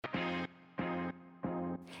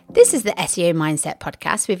This is the SEO Mindset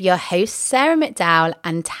Podcast with your hosts, Sarah McDowell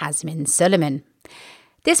and Tasmin Suleiman.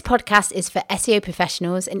 This podcast is for SEO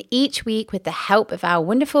professionals, and each week, with the help of our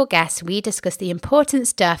wonderful guests, we discuss the important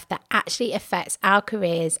stuff that actually affects our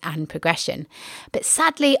careers and progression, but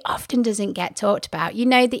sadly often doesn't get talked about. You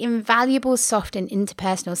know, the invaluable soft and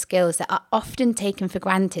interpersonal skills that are often taken for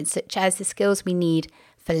granted, such as the skills we need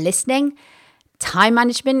for listening, time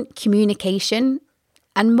management, communication,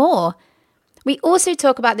 and more. We also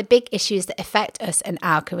talk about the big issues that affect us and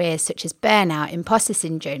our careers, such as burnout, imposter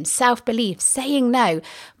syndrome, self-belief, saying no,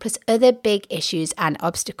 plus other big issues and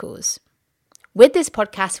obstacles. With this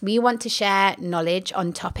podcast, we want to share knowledge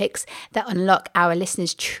on topics that unlock our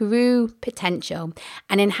listeners' true potential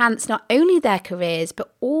and enhance not only their careers,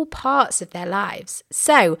 but all parts of their lives.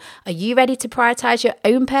 So, are you ready to prioritize your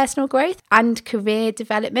own personal growth and career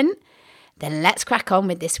development? Then let's crack on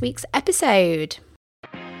with this week's episode.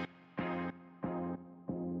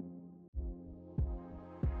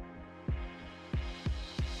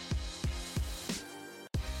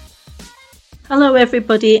 Hello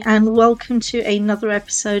everybody, and welcome to another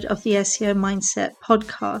episode of the SEO Mindset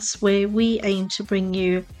Podcast, where we aim to bring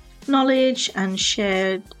you knowledge and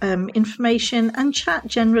share information and chat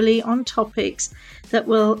generally on topics that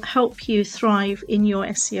will help you thrive in your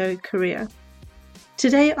SEO career.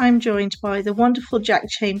 Today I'm joined by the wonderful Jack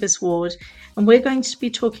Chambers-Ward, and we're going to be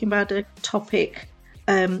talking about a topic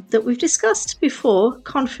that we've discussed before,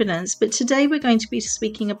 confidence, but today we're going to be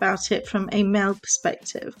speaking about it from a male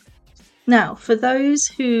perspective. Now, for those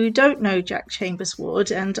who don't know Jack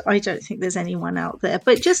Chambers-Ward, and I don't think there's anyone out there,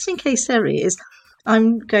 but just in case there is,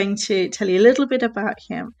 I'm going to tell you a little bit about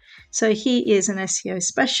him. So he is an SEO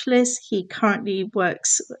specialist. He currently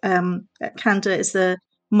works at Candour as the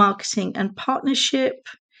marketing and partnership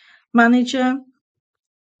manager.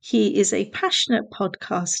 He is a passionate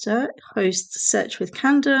podcaster, hosts Search with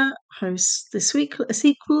Candour, hosts the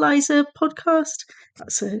Sequelizer podcast.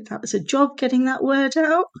 That was a job getting that word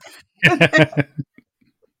out.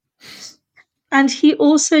 And he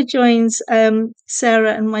also joins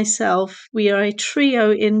Sarah and myself. We are a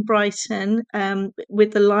trio in Brighton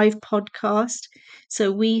with the live podcast.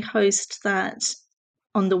 So we host that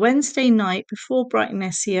on the Wednesday night before Brighton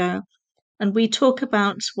SEO. And we talk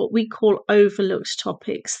about what we call overlooked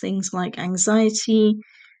topics, things like anxiety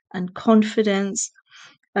and confidence.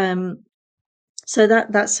 So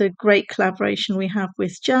that's a great collaboration we have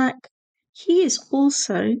with Jack. He is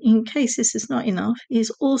also, in case this is not enough, he is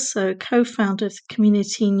also co-founder of the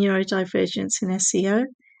community Neurodivergence in SEO.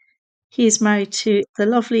 He is married to the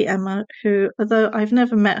lovely Emma, who, although I've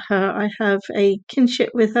never met her, I have a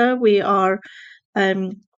kinship with her. We are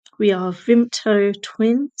Vimto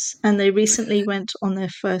twins, and they recently went on their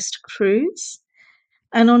first cruise.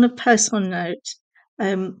 And on a personal note,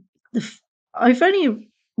 I've only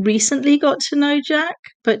recently got to know Jack,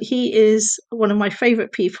 but he is one of my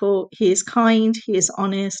favorite people. He is kind, he is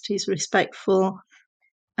honest, he's respectful,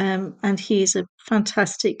 and he's a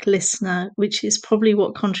fantastic listener, which is probably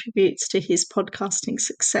what contributes to his podcasting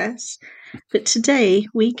success. But today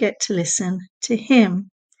we get to listen to him.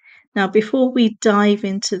 Now, before we dive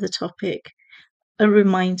into the topic, a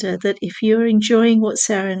reminder that if you're enjoying what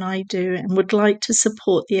Sarah and I do and would like to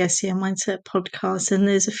support the SEO Mindset podcast, then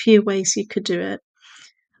there's a few ways you could do it.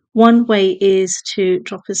 One way is to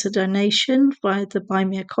drop us a donation via the Buy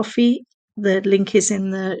Me a Coffee. The link is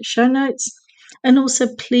in the show notes. And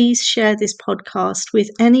also, please share this podcast with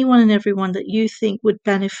anyone and everyone that you think would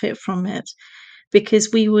benefit from it,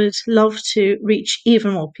 because we would love to reach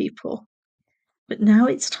even more people. But now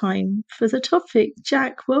it's time for the topic.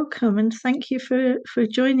 Jack, welcome, and thank you for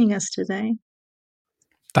joining us today.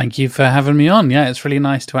 Thank you for having me on. Yeah, it's really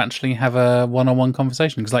nice to actually have a one-on-one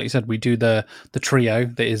conversation, because like you said, we do the trio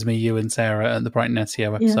that is me, you and Sarah at the Brighton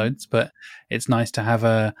SEO episodes, but it's nice to have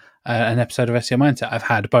an episode of SEO Mindset. I've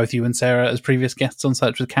had both you and Sarah as previous guests on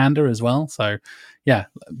Search with Candour as well. So yeah,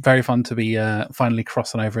 very fun to be finally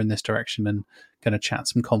crossing over in this direction and going to chat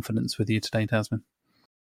some confidence with you today, Tasmin.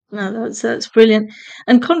 No, that's brilliant.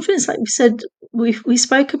 And confidence, like we said, we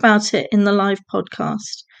spoke about it in the live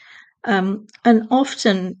podcast. And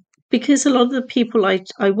often, because a lot of the people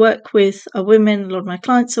I work with are women, a lot of my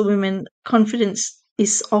clients are women, confidence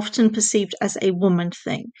is often perceived as a woman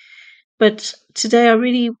thing. But today I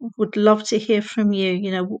really would love to hear from you.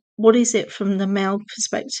 You know, what is it from the male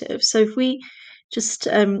perspective? So if we just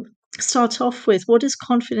start off with, what does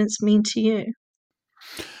confidence mean to you?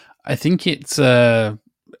 I think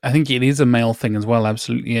it is a male thing as well,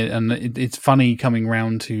 absolutely. And it's funny coming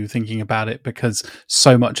round to thinking about it, because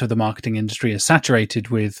so much of the marketing industry is saturated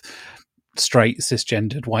with straight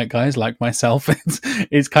cisgendered white guys like myself,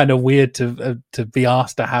 it's kind of weird to be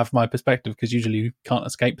asked to have my perspective, because usually you can't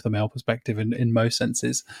escape the male perspective in most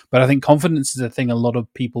senses. But I think confidence is a thing a lot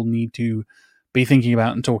of people need to be thinking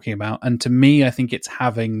about and talking about. And to me, I think it's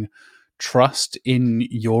having trust in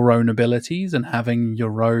your own abilities and having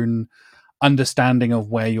your own understanding of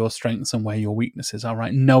where your strengths and where your weaknesses are,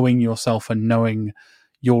 right? Knowing yourself and knowing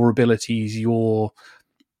your abilities, your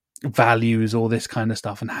values, all this kind of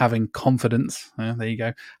stuff, and having confidence. There you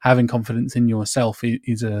go. Having confidence in yourself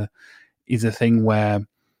is a thing where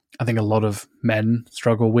I think a lot of men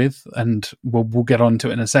struggle with, and we'll get onto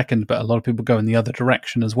it in a second. But a lot of people go in the other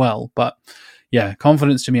direction as well. But yeah,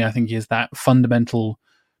 confidence to me, I think, is that fundamental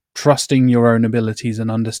trusting your own abilities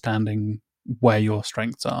and understanding where your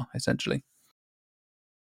strengths are, essentially.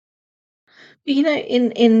 You know,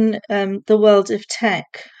 in the world of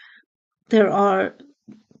tech, there are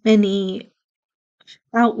many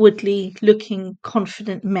outwardly looking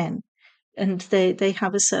confident men, and they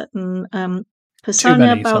have a certain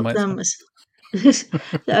persona about them.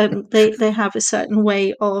 They have a certain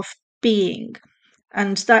way of being,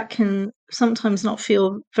 and that can sometimes not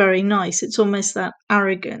feel very nice. It's almost that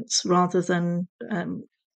arrogance rather than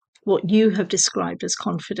what you have described as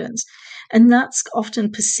confidence. And that's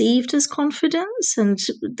often perceived as confidence and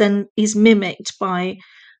then is mimicked by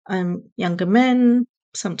younger men,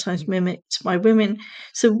 sometimes mimicked by women.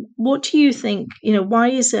 So what do you think, why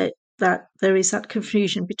is it that there is that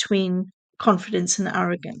confusion between confidence and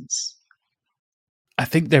arrogance? I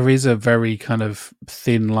think there is a very kind of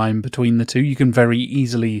thin line between the two. You can very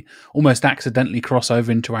easily, almost accidentally, cross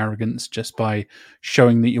over into arrogance just by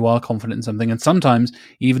showing that you are confident in something. And sometimes,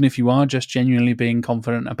 even if you are just genuinely being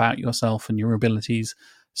confident about yourself and your abilities,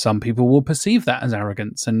 some people will perceive that as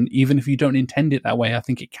arrogance. And even if you don't intend it that way, I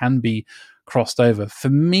think it can be crossed over. For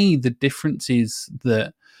me, the difference is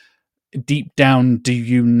that deep down, do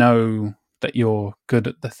you know that you're good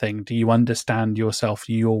at the thing? Do you understand yourself?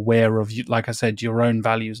 Are you aware of, like I said, your own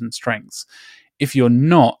values and strengths? If you're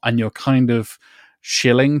not, and you're kind of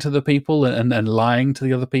shilling to the people and lying to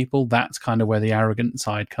the other people, that's kind of where the arrogant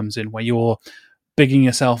side comes in, where you're bigging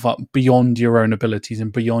yourself up beyond your own abilities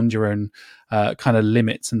and beyond your own kind of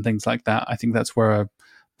limits and things like that. I think that's where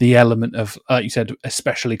the element of, like you said,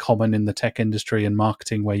 especially common in the tech industry and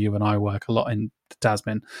marketing, where you and I work a lot in,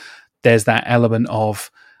 Tasmin, there's that element of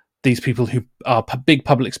these people who are big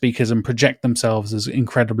public speakers and project themselves as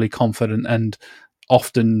incredibly confident, and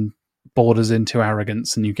often borders into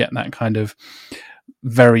arrogance, and you get that kind of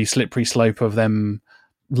very slippery slope of them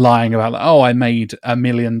lying about, oh, I made $1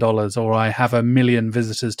 million, or I have 1 million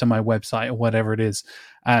visitors to my website, or whatever it is.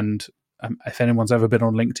 And if anyone's ever been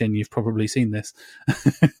on LinkedIn, you've probably seen this.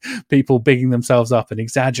 People bigging themselves up and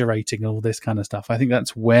exaggerating all this kind of stuff. I think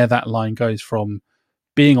that's where that line goes from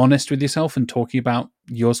being honest with yourself and talking about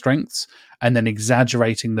your strengths, and then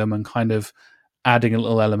exaggerating them and kind of adding a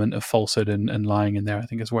little element of falsehood and lying in there, I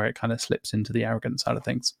think is where it kind of slips into the arrogant side of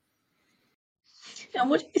things. And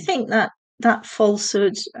what do you think that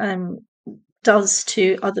falsehood does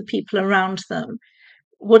to other people around them?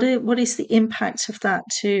 What is the impact of that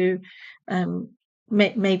to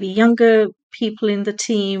maybe younger people in the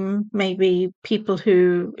team, maybe people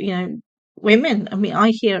who, women? I mean, I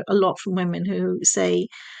hear a lot from women who say,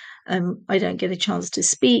 I don't get a chance to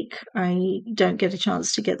speak. I don't get a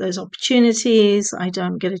chance to get those opportunities. I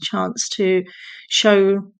don't get a chance to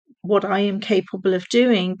show what I am capable of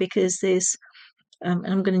doing because there's, and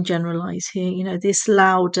I'm going to generalize here, this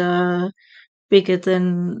louder, bigger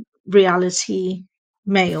than reality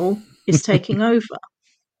male is taking over.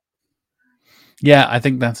 Yeah, I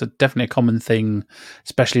think that's definitely a common thing,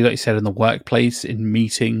 especially like you said, in the workplace, in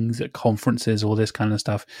meetings, at conferences, all this kind of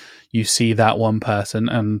stuff. You see that one person,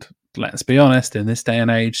 and let's be honest, in this day and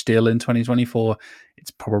age, still in 2024, it's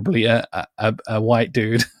probably a white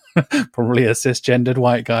dude, probably a cisgendered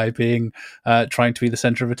white guy being trying to be the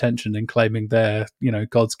center of attention and claiming they're,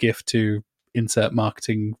 God's gift to insert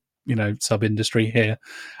marketing, sub industry here.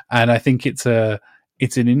 And I think it's an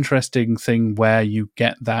interesting thing where you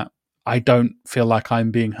get that. I don't feel like I'm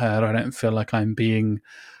being heard. I don't feel like I'm being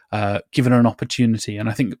given an opportunity. And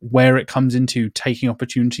I think where it comes into taking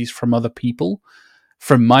opportunities from other people,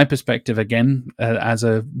 from my perspective, again, as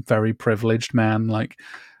a very privileged man, like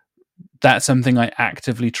that's something I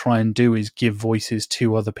actively try and do, is give voices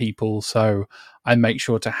to other people. So I make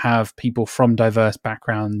sure to have people from diverse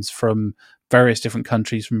backgrounds, from various different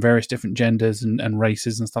countries, from various different genders and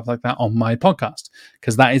races and stuff like that on my podcast,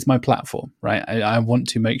 because that is my platform, right? I want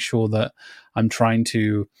to make sure that I'm trying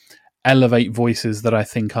to elevate voices that I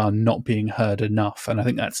think are not being heard enough. And I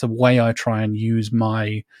think that's the way I try and use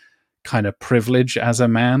my kind of privilege as a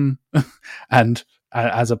man and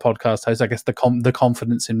as a podcast host. I guess the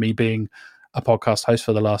confidence in me being a podcast host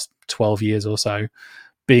for the last 12 years or so,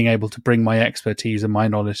 being able to bring my expertise and my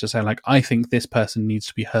knowledge to say, like, I think this person needs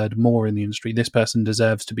to be heard more in the industry. This person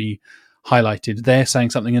deserves to be highlighted. They're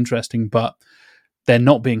saying something interesting, but they're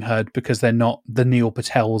not being heard because they're not the Neil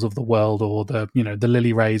Patels of the world, or the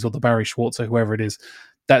Lily Rays or the Barry Schwartz or whoever it is.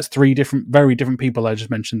 That's three very different people I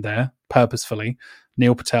just mentioned there purposefully.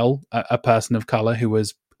 Neil Patel, a person of color who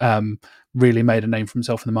was really made a name for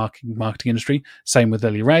himself in the marketing industry. Same with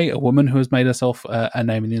Lily Ray, a woman who has made herself a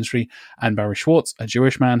name in the industry, and Barry Schwartz, a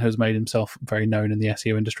Jewish man who has made himself very known in the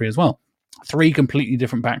SEO industry as well. Three completely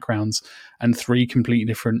different backgrounds and three completely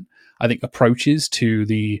different, I think, approaches to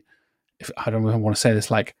the, I don't want to say this,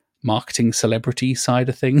 like, marketing celebrity side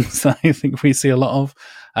of things. I think we see a lot of,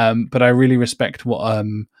 but I really respect what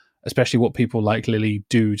especially what people like Lily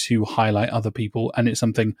do to highlight other people. And it's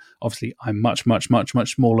something, obviously, I'm much, much, much,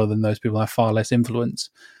 much smaller than those people. I have far less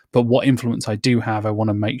influence. But what influence I do have, I want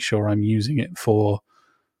to make sure I'm using it for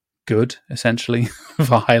good, essentially,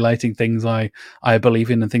 for highlighting things I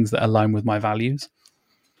believe in and things that align with my values.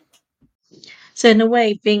 So in a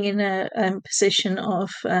way, being in a position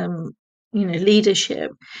of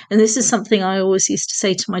leadership, and this is something I always used to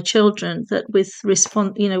say to my children, that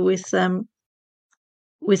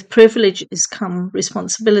with privileges come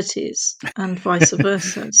responsibilities, and vice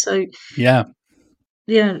versa. So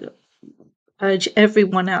urge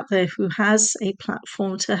everyone out there who has a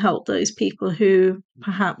platform to help those people who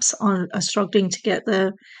perhaps are struggling to get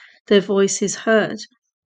their voices heard.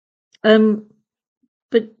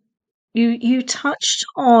 But you touched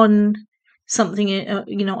on something, on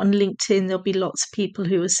LinkedIn. There'll be lots of people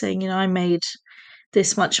who are saying, I made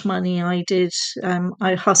this much money, I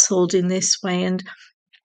hustled in this way, and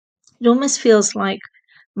it almost feels like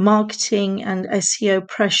marketing and SEO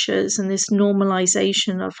pressures and this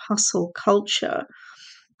normalization of hustle culture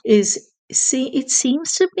it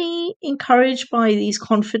seems to be encouraged by these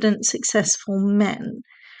confident, successful men.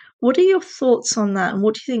 What are your thoughts on that, and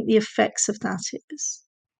what do you think the effects of that is?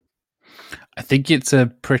 I think it's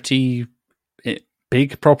a pretty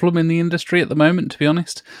big problem in the industry at the moment, to be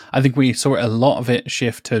honest. I think we saw a lot of it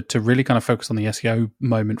shift to really kind of focus on the SEO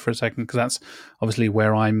moment for a second, because that's obviously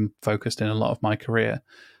where I'm focused in a lot of my career.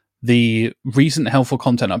 The recent helpful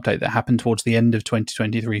content update that happened towards the end of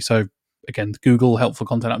 2023, so again, Google helpful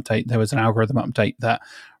content update, there was an algorithm update that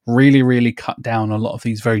really, really cut down a lot of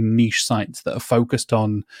these very niche sites that are focused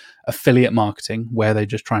on affiliate marketing, where they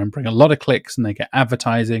just try and bring a lot of clicks and they get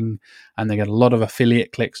advertising and they get a lot of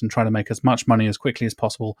affiliate clicks and try to make as much money as quickly as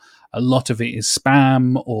possible. A lot of it is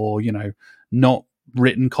spam or, not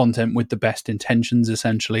written content with the best intentions,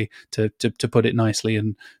 essentially, to put it nicely,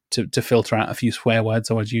 and to filter out a few swear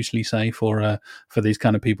words, I would usually say, for these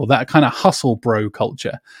kind of people. That kind of hustle bro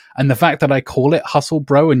culture. And the fact that I call it hustle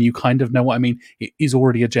bro, and you kind of know what I mean, it is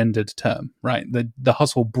already a gendered term, right? The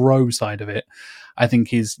hustle bro side of it, I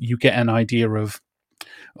think, is you get an idea of,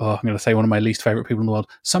 I'm going to say one of my least favorite people in the world,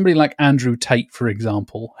 somebody like Andrew Tate, for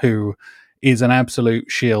example, who is an absolute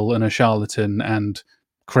shill and a charlatan and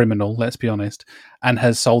criminal, let's be honest, and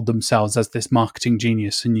has sold themselves as this marketing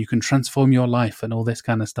genius and you can transform your life and all this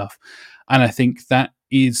kind of stuff. And I think that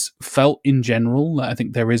is felt in general. I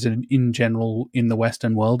think there is in general in the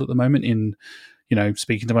Western world at the moment, in,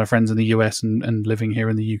 speaking to my friends in the US and living here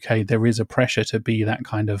in the UK, there is a pressure to be that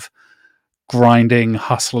kind of grinding,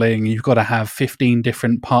 hustling. You've got to have 15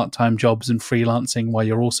 different part-time jobs and freelancing while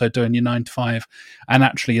you're also doing your 9 to 5. And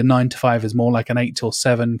actually your 9 to 5 is more like an 8 till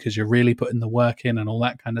 7 because you're really putting the work in and all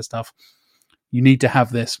that kind of stuff. You need to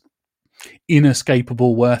have this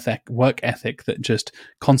inescapable work ethic that just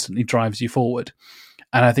constantly drives you forward.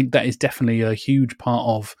 And I think that is definitely a huge part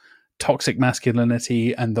of toxic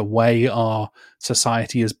masculinity and the way our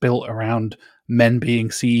society is built around men being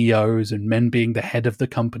CEOs and men being the head of the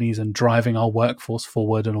companies and driving our workforce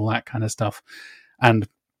forward and all that kind of stuff. And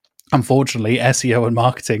unfortunately, SEO and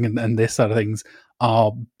marketing and this sort of things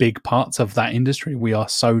are big parts of that industry. We are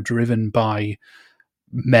so driven by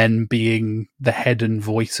men being the head and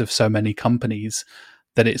voice of so many companies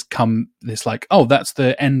that it's like, oh, that's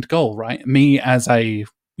the end goal, right? Me as a,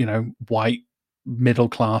 white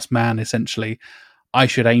middle-class man, essentially, I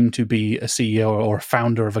should aim to be a CEO or a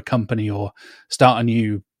founder of a company or start a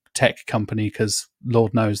new tech company, because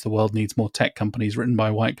Lord knows the world needs more tech companies written by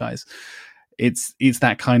white guys. It's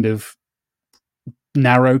that kind of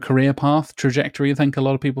narrow career path trajectory I think a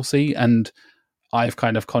lot of people see, and I've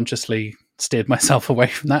kind of consciously steered myself away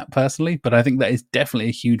from that personally. But I think that is definitely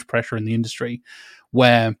a huge pressure in the industry,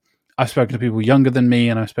 where I've spoken to people younger than me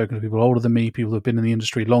and I've spoken to people older than me, people who've been in the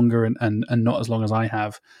industry longer and not as long as I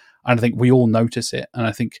have. And I think we all notice it. And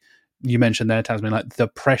I think you mentioned there, Tasmin, like the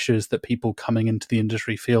pressures that people coming into the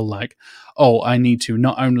industry feel like, oh, I need to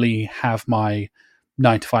not only have my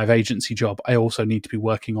 9-to-5 agency job, I also need to be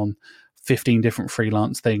working on 15 different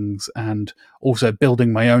freelance things and also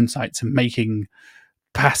building my own sites and making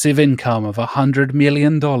passive income of $100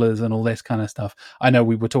 million and all this kind of stuff. I know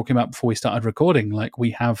we were talking about before we started recording, like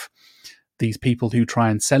we have these people who try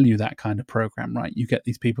and sell you that kind of program, right? You get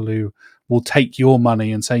these people who will take your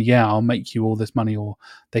money and say, yeah, I'll make you all this money. Or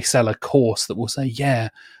they sell a course that will say, yeah,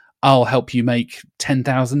 I'll help you make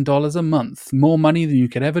 $10,000 a month, more money than you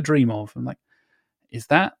could ever dream of. I'm like, is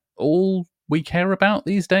that all we care about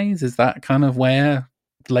these days? Is that kind of where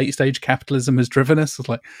late stage capitalism has driven us? It's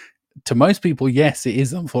like, to most people, yes, it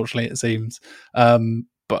is, unfortunately, it seems.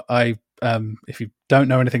 But if you don't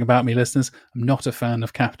know anything about me, listeners, I'm not a fan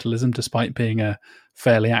of capitalism, despite being a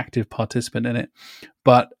fairly active participant in it.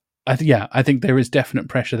 But I think there is definite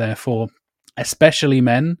pressure there for especially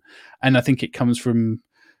men. And I think it comes from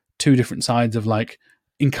two different sides of like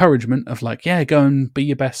encouragement of like, yeah, go and be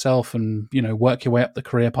your best self and, you know, work your way up the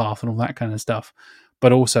career path and all that kind of stuff.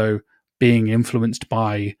 But also being influenced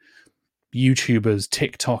by YouTubers,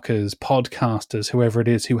 TikTokers, podcasters, whoever it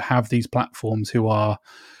is who have these platforms who are,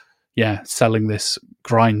 selling this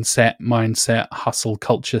grind set, mindset, hustle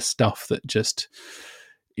culture stuff that just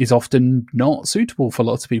is often not suitable for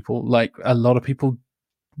lots of people. Like a lot of people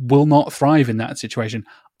will not thrive in that situation.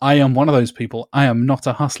 I am one of those people. I am not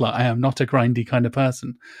a hustler. I am not a grindy kind of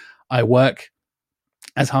person. I work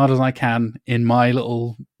as hard as I can in my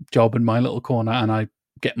little job in my little corner, and I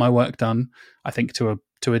get my work done, I think, to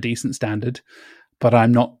a decent standard. But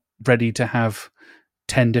I'm not ready to have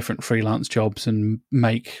 10 different freelance jobs and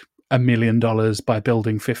make $1 million by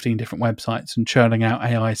building 15 different websites and churning out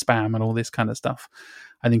AI spam and all this kind of stuff.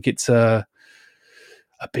 I think it's a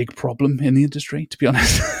big problem in the industry, to be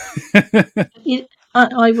honest.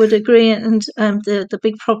 I would agree, and the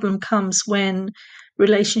big problem comes when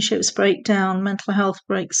relationships break down, mental health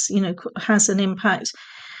breaks, has an impact.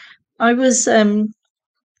 I was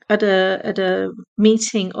at a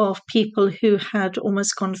meeting of people who had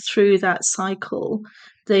almost gone through that cycle.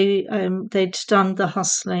 They'd done the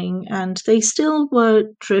hustling, and they still were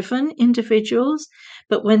driven individuals.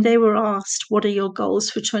 But when they were asked, "What are your goals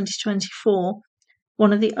for 2024?"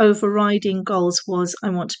 one of the overriding goals was, I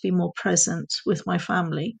want to be more present with my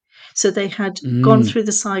family. So they had gone through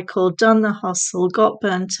the cycle, done the hustle, got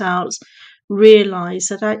burnt out, realized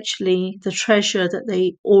that actually the treasure that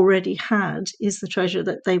they already had is the treasure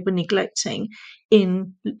that they were neglecting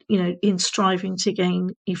in striving to gain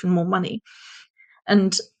even more money.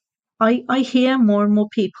 And I hear more and more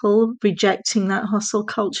people rejecting that hustle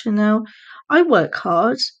culture now. I work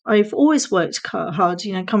hard. I've always worked hard.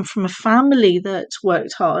 I come from a family that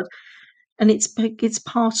worked hard, and it's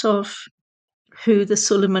part of who the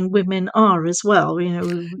Suleiman women are as well.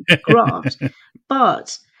 Graft.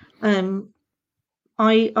 But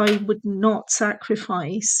I would not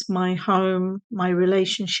sacrifice my home, my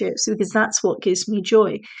relationships, because that's what gives me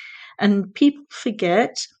joy. And people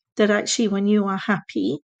forget that actually when you are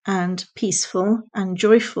happy and peaceful and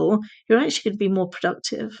joyful, you're actually going to be more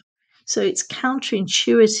productive. So it's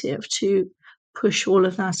counterintuitive to push all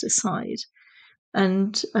of that aside.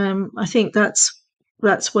 And I think that's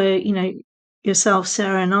where, yourself,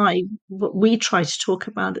 Sarah, and I, what we try to talk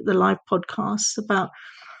about at the live podcast, about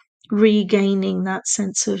regaining that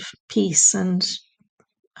sense of peace and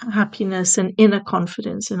happiness and inner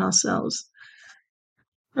confidence in ourselves.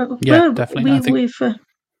 Definitely.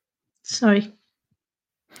 Sorry.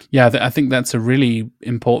 Yeah, I think that's a really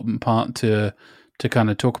important part to kind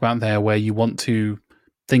of talk about there, where you want to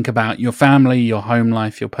think about your family, your home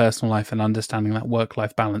life, your personal life, and understanding that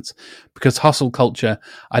work-life balance. Because hustle culture,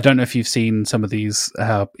 I don't know if you've seen some of these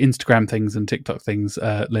Instagram things and TikTok things,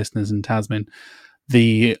 listeners and Tasmin,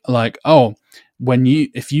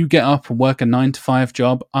 if you get up and work a 9-to-5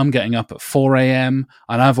 job, I'm getting up at 4 a.m.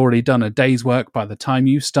 and I've already done a day's work by the time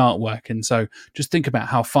you start working. So just think about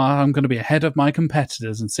how far I'm going to be ahead of my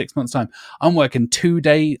competitors in 6 months' time. I'm working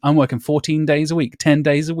 14 days a week, 10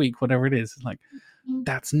 days a week, whatever it is. Like,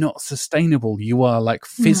 that's not sustainable. You are like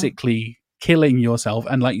physically killing yourself.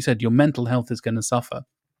 And like you said, your mental health is going to suffer.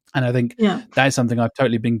 And I think that is something I've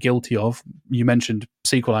totally been guilty of. You mentioned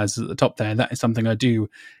Sequelizers at the top there. That is something I do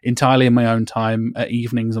entirely in my own time at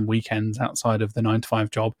evenings and weekends outside of the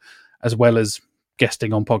 9-to-5 job, as well as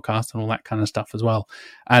guesting on podcasts and all that kind of stuff as well.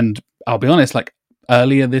 And I'll be honest, like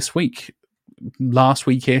earlier this week, last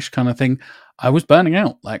week-ish kind of thing, I was burning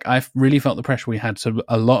out. Like I really felt the pressure we had. So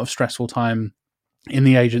a lot of stressful time in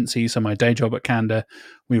the agency, so my day job at Candour,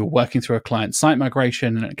 we were working through a client site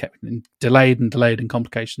migration, and it kept delayed and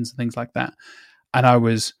complications and things like that. And I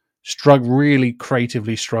was really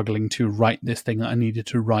creatively struggling to write this thing that I needed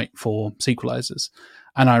to write for Sequelizers.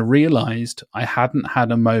 And I realized I hadn't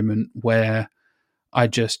had a moment where I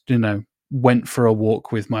just, went for a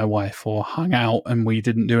walk with my wife or hung out and we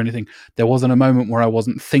didn't do anything. There wasn't a moment where I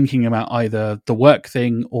wasn't thinking about either the work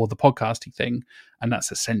thing or the podcasting thing. And that's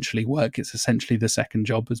essentially work. It's essentially the second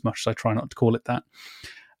job, as much as I try not to call it that.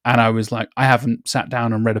 And I was like, I haven't sat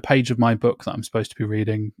down and read a page of my book that I'm supposed to be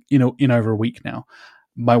reading, in over a week now.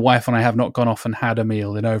 My wife and I have not gone off and had a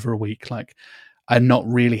meal in over a week. Like, I'd not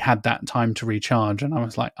really had that time to recharge. And I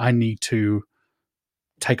was like, I need to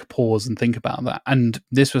take a pause and think about that. And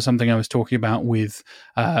this was something I was talking about with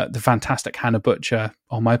the fantastic Hannah Butcher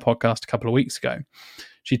on my podcast a couple of weeks ago.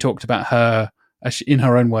 She talked about her, in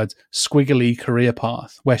her own words, squiggly career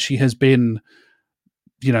path, where she has been,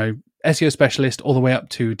 SEO specialist all the way up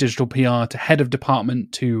to digital PR, to head of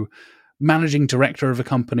department, to managing director of a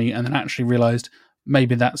company, and then actually realized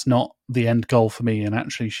maybe that's not the end goal for me. And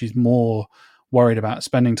actually she's more worried about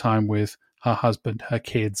spending time with her husband, her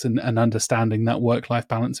kids, and understanding that work-life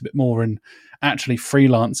balance a bit more. And actually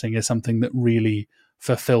freelancing is something that really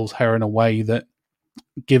fulfills her in a way that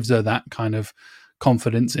gives her that kind of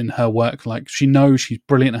confidence in her work. Like, she knows she's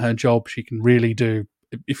brilliant at her job. She can really do,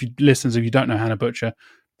 if you don't know Hannah Butcher,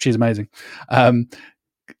 she's amazing. And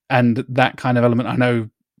that kind of element, I know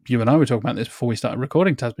you and I were talking about this before we started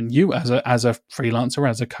recording, Tasmin, you as a freelancer,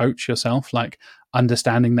 as a coach yourself, like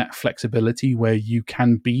understanding that flexibility where you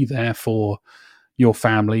can be there for your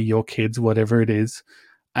family, your kids, whatever it is.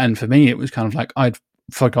 And for me, it was kind of like I'd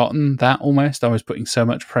forgotten that almost. I was putting so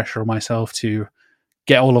much pressure on myself to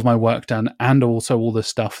get all of my work done, and also all the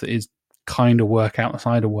stuff that is kind of work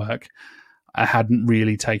outside of work. I hadn't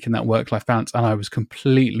really taken that work-life balance, and I was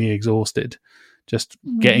completely exhausted, just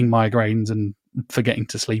getting migraines and forgetting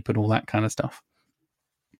to sleep and all that kind of stuff.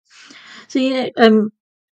 So,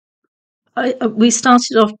 we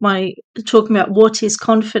started off by talking about what is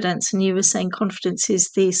confidence, and you were saying confidence is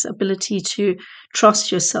this ability to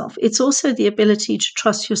trust yourself. It's also the ability to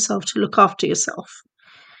trust yourself to look after yourself,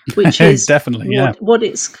 which is definitely what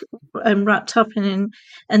it's wrapped up in.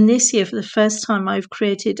 And this year, for the first time, I've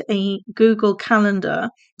created a Google Calendar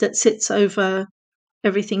that sits over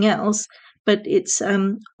everything else, but it's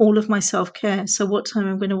all of my self-care. So what time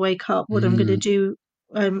I'm going to wake up, what I'm going to do,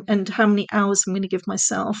 and how many hours I'm going to give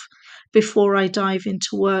myself before I dive into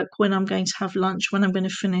work, when I'm going to have lunch, when I'm going to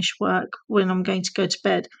finish work, when I'm going to go to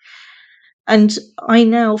bed. And I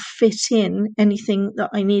now fit in anything that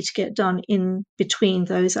I need to get done in between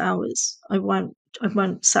those hours. I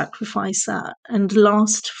won't sacrifice that. And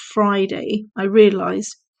last Friday, I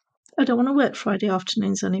realised I don't want to work Friday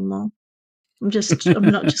afternoons anymore. I'm just not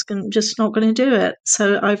going to do it.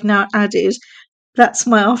 So I've now added that's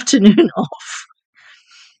my afternoon off,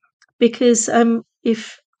 because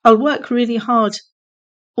if I'll work really hard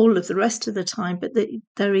all of the rest of the time, but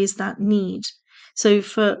there is that need. So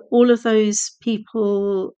for all of those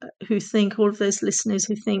people who think, all of those listeners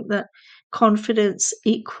who think that confidence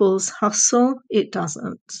equals hustle, it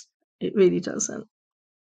doesn't. It really doesn't.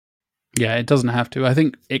 Yeah, it doesn't have to. I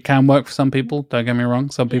think it can work for some people, don't get me wrong.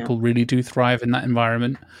 Some people really do thrive in that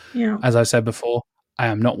environment. Yeah. As I said before, I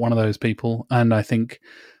am not one of those people. And I think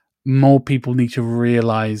more people need to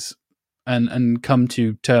realize and come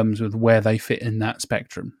to terms with where they fit in that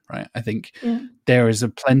spectrum, right? I think there is a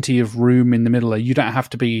plenty of room in the middle. You don't have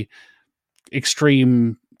to be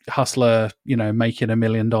extreme hustler, making $1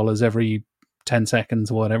 million every 10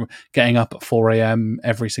 seconds or whatever, getting up at 4 a.m.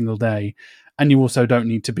 every single day. And you also don't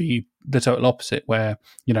need to be the total opposite, where,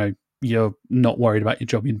 you're not worried about your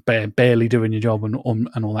job, you're barely doing your job and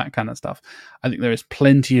all that kind of stuff. I think there is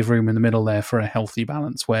plenty of room in the middle there for a healthy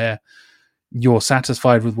balance where you're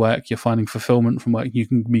satisfied with work, you're finding fulfillment from work, you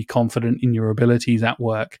can be confident in your abilities at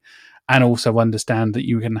work, and also understand that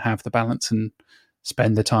you can have the balance and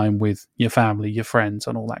spend the time with your family, your friends,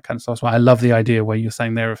 and all that kind of stuff. So I love the idea where you're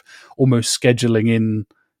saying there of almost scheduling in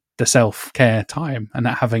the self-care time and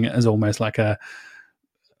having it as almost like a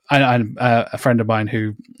friend of mine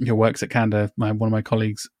who works at Candour, one of my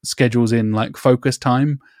colleagues, schedules in like focus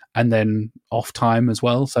time and then off time as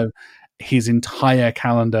well. So his entire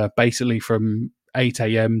calendar, basically from 8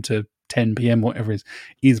 a.m. to 10 p.m., whatever it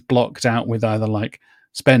is blocked out with either like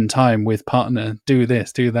spend time with partner, do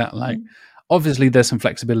this, do that. Like, obviously there's some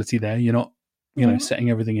flexibility there. You're not,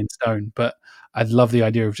 setting everything in stone, but I'd love the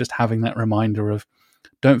idea of just having that reminder of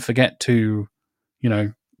don't forget to,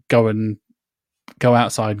 go and go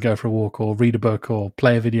outside, go for a walk, or read a book, or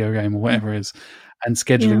play a video game, or whatever it is. And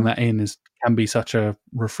scheduling that in can be such a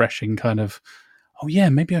refreshing kind of, oh yeah,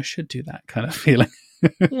 maybe I should do that kind of feeling.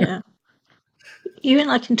 Yeah. You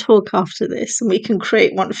and I can talk after this, and we can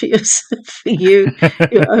create one for yourself, for you,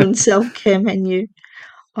 your own self-care menu.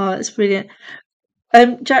 Oh, that's brilliant.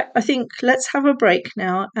 Jack, I think let's have a break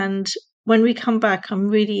now, and when we come back, I'm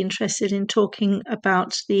really interested in talking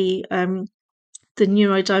about the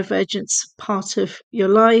neurodivergence part of your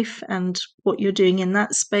life and what you're doing in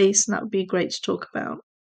that space, and that would be great to talk about.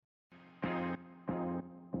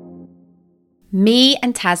 Me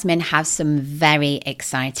and Tasmin have some very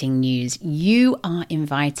exciting news. You are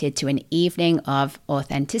invited to an evening of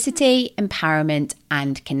authenticity, empowerment,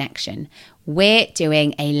 and connection. We're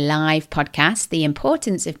doing a live podcast, The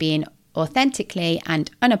Importance of Being Authentically and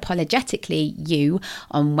Unapologetically You,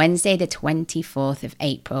 on Wednesday, the 24th of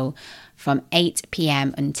April from 8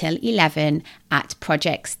 p.m. until 11 at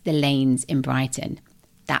Projects The Lanes in Brighton.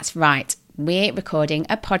 That's right. We're recording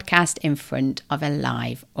a podcast in front of a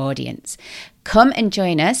live audience. Come and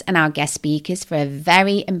join us and our guest speakers for a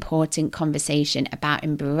very important conversation about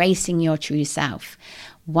embracing your true self,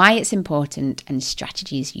 why it's important, and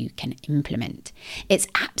strategies you can implement. It's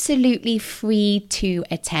absolutely free to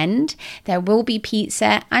attend. There will be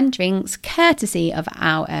pizza and drinks courtesy of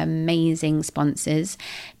our amazing sponsors.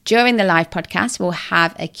 During the live podcast, we'll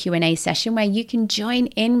have a Q&A session where you can join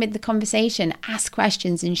in with the conversation, ask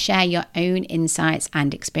questions, and share your own insights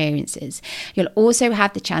and experiences. You'll also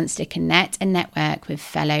have the chance to connect and network with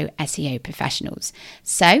fellow SEO professionals.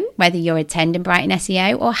 So whether you're attending Brighton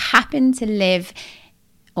SEO or happen to live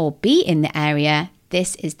or be in the area,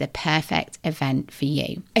 this is the perfect event for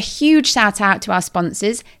you. A huge shout out to our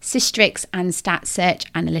sponsors, Systrix and Stat Search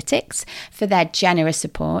Analytics, for their generous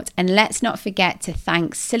support. And let's not forget to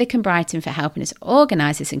thank Silicon Brighton for helping us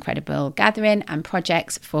organise this incredible gathering, and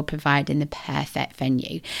Projects for providing the perfect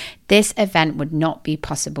venue. This event would not be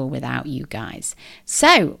possible without you guys.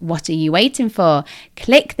 So what are you waiting for?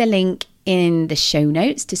 Click the link in the show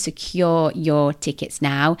notes to secure your tickets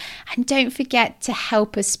now, and don't forget to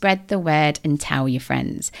help us spread the word and tell your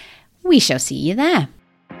friends. We shall see you there.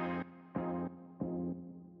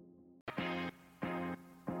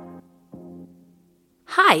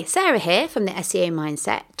 Hi, Sarah here from the SEO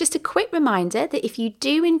Mindset. Just a quick reminder that if you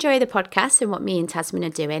do enjoy the podcast and what me and Tasmin are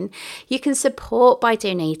doing, you can support by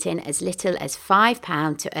donating as little as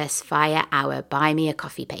 £5 to us via our Buy Me a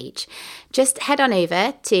Coffee page. Just head on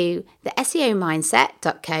over to the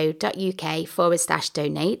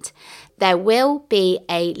SEOmindset.co.uk/donate. There will be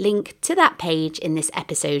a link to that page in this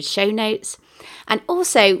episode's show notes. And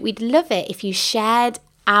also, we'd love it if you shared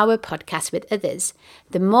our podcast with others.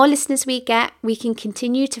 The more listeners we get, we can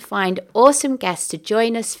continue to find awesome guests to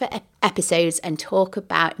join us for episodes and talk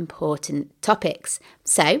about important topics.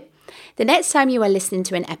 So, the next time you are listening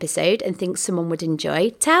to an episode and think someone would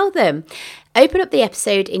enjoy, tell them. Open up the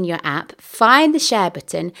episode in your app, find the share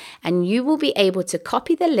button, and you will be able to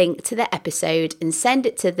copy the link to the episode and send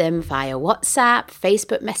it to them via WhatsApp,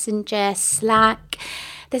 Facebook Messenger, Slack.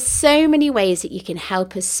 There's so many ways that you can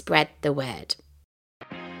help us spread the word.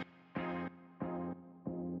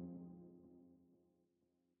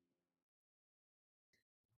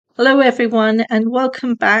 Hello everyone, and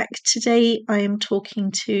welcome back. Today I am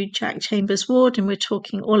talking to Jack Chambers Ward, and we're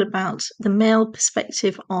talking all about the male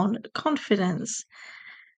perspective on confidence.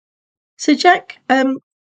 So Jack,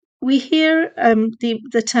 we hear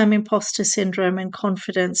the term imposter syndrome and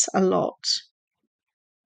confidence a lot.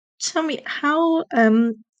 Tell me, how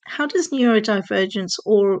does neurodivergence,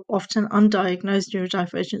 or often undiagnosed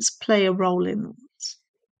neurodivergence, play a role in this?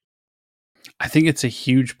 I think it's a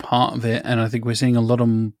huge part of it, and I think we're seeing a lot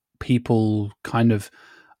of people kind of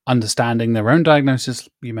understanding their own diagnosis.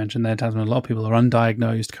 You mentioned there, Tasmin, a lot of people are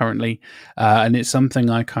undiagnosed currently, and it's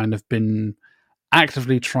something I kind of been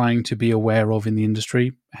actively trying to be aware of in the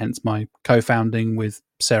industry, hence my co-founding with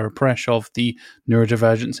Sarah Presh of the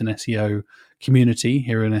Neurodivergence and SEO community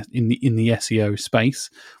here in the SEO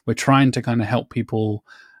space. We're trying to kind of help people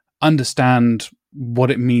understand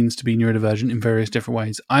what it means to be neurodivergent in various different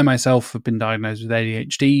ways. I myself have been diagnosed with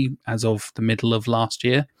ADHD as of the middle of last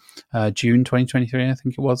year, June 2023, I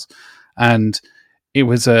think it was. And it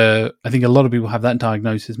was I think a lot of people have that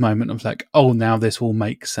diagnosis moment of like, oh, now this will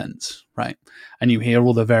make sense, right? And you hear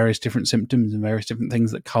all the various different symptoms and various different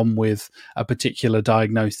things that come with a particular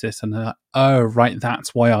diagnosis, and they're like, oh, right,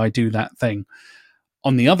 that's why I do that thing.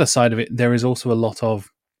 On the other side of it, there is also a lot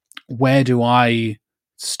of, where do I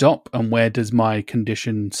stop and where does my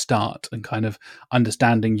condition start, and kind of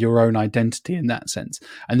understanding your own identity in that sense.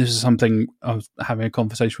 And this is something I was having a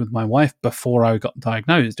conversation with my wife before I got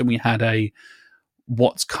diagnosed, and we had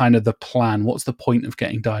what's kind of the plan? What's the point of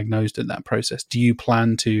getting diagnosed in that process? Do you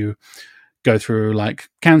plan to go through like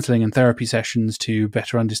counseling and therapy sessions to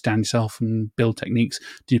better understand yourself and build techniques?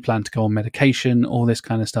 Do you plan to go on medication? All this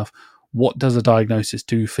kind of stuff. What does a diagnosis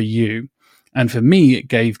do for you? And for me, it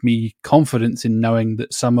gave me confidence in knowing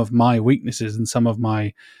that some of my weaknesses and some of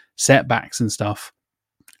my setbacks and stuff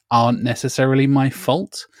aren't necessarily my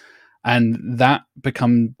fault. And that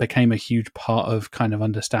became a huge part of kind of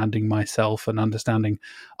understanding myself and understanding,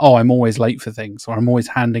 oh, I'm always late for things, or I'm always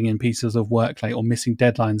handing in pieces of work late, or missing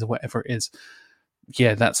deadlines, or whatever it is.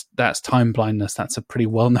 Yeah, that's time blindness. That's a pretty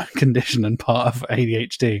well-known condition and part of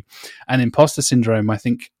ADHD. And imposter syndrome, I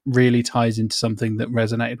think, really ties into something that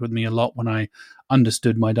resonated with me a lot when I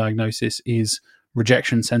understood my diagnosis, is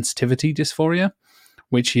rejection sensitivity dysphoria,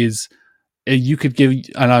 which is, you could give,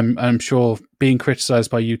 and I'm sure being criticized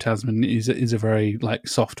by you, Tasman, is a very like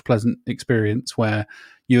soft, pleasant experience where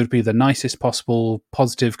you would be the nicest possible,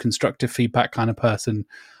 positive, constructive feedback kind of person,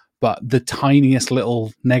 but the tiniest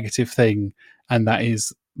little negative thing, and that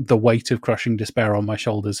is the weight of crushing despair on my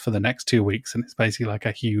shoulders for the next 2 weeks, and it's basically like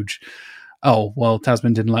a huge, oh, well,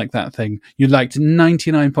 Tasman didn't like that thing. You liked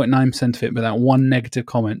 99.9% of it, but that one negative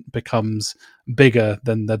comment becomes bigger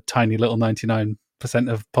than the tiny little 99%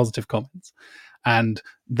 of positive comments. And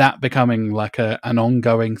that becoming like an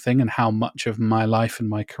ongoing thing, and how much of my life and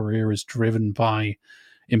my career is driven by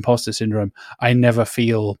imposter syndrome. I never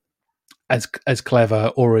feel as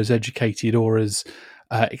clever or as educated or as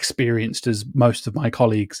experienced as most of my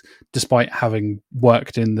colleagues, despite having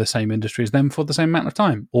worked in the same industry as them for the same amount of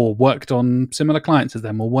time, or worked on similar clients as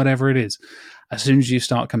them, or whatever it is. As soon as you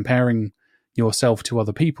start comparing yourself to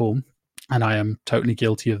other people, and I am totally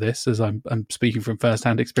guilty of this as I'm speaking from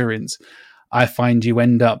firsthand experience, I find you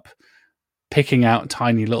end up picking out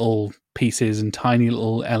tiny little pieces and tiny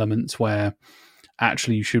little elements where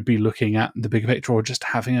actually you should be looking at the bigger picture, or just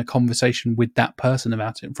having a conversation with that person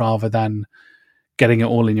about it rather than getting it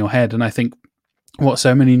all in your head. And I think what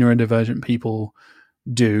so many neurodivergent people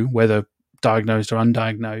do, whether diagnosed or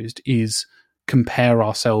undiagnosed, is compare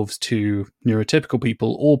ourselves to neurotypical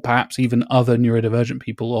people, or perhaps even other neurodivergent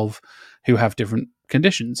people who have different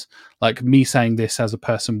conditions. Like me saying this as a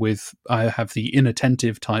person with, I have the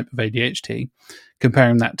inattentive type of ADHD,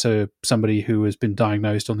 comparing that to somebody who has been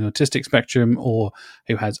diagnosed on the autistic spectrum, or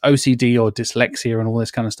who has OCD or dyslexia and all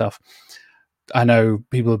this kind of stuff. I know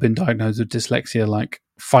people have been diagnosed with dyslexia, like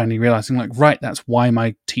finally realizing, like, right, that's why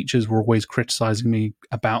my teachers were always criticizing me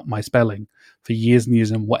about my spelling for years and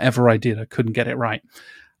years, and whatever I did, I couldn't get it right.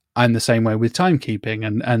 I'm the same way with timekeeping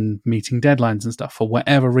and meeting deadlines and stuff. For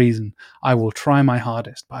whatever reason, I will try my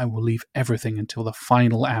hardest, but I will leave everything until the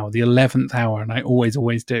final hour, the 11th hour, and I always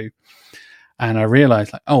do. And I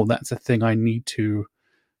realized, like, oh, that's a thing I need to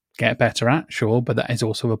get better at, sure, but that is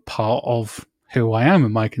also a part of who I am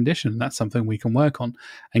and my condition. That's something we can work on.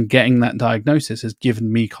 And getting that diagnosis has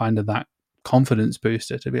given me kind of that confidence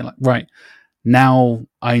booster to be like, right, now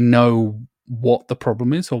I know what the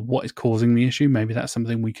problem is, or what is causing the issue. Maybe that's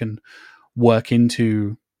something we can work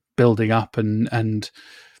into building up and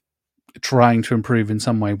trying to improve in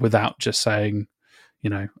some way, without just saying, you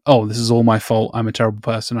know, oh, this is all my fault, I'm a terrible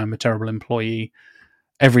person, I'm a terrible employee.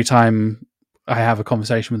 Every time I have a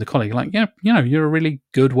conversation with a colleague, like, yeah, you know, you're a really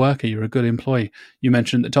good worker, you're a good employee. You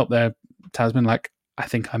mentioned at the top there, Tasman, like, I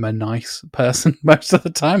think I'm a nice person most of the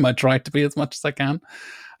time. I try to be as much as I can.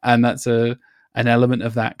 And that's an element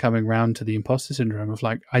of that coming round to the imposter syndrome of,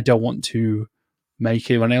 like, I don't want to make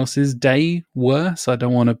anyone else's day worse. I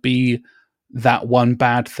don't want to be that one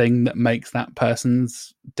bad thing that makes that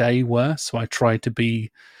person's day worse. So I try to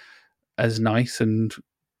be as nice and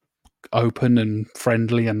open and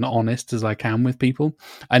friendly and honest as I can with people.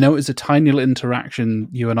 I know it was a tiny little interaction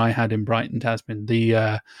you and I had in Brighton, Tasman.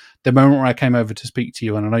 The moment where I came over to speak to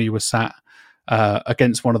you, and I know you were sat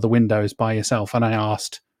against one of the windows by yourself, and I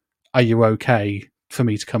asked, are you okay for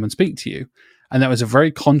me to come and speak to you? And that was a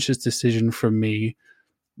very conscious decision from me,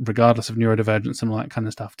 regardless of neurodivergence and all that kind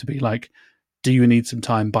of stuff, to be like, do you need some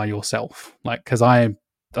time by yourself? Like, because like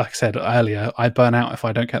I said earlier, I burn out if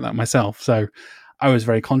I don't get that myself. So I was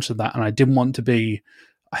very conscious of that, and I didn't want to be,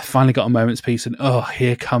 I finally got a moment's peace, and oh,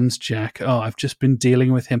 here comes Jack. Oh, I've just been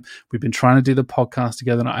dealing with him. We've been trying to do the podcast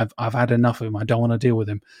together, and I've had enough of him. I don't want to deal with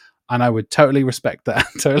him. And I would totally respect that,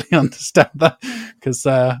 totally understand that, because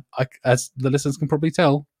as the listeners can probably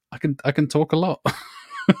tell, I can talk a lot.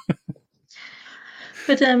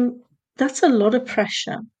 But that's a lot of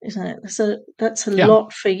pressure, isn't it? That's a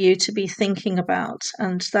lot for you to be thinking about,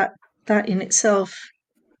 and that in itself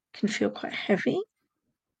can feel quite heavy.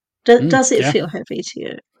 Does it feel heavy to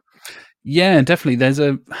you? Yeah, definitely. There's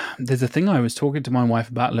a thing I was talking to my wife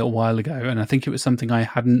about a little while ago, and I think it was something I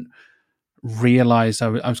hadn't realized. I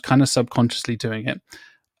was kind of subconsciously doing it.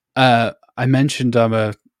 I mentioned I'm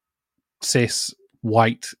a cis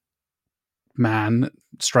white man,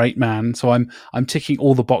 straight man, so I'm ticking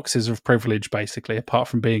all the boxes of privilege basically, apart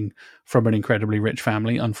from being from an incredibly rich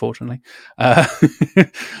family, unfortunately.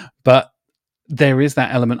 But there is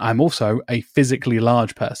that element. I'm also a physically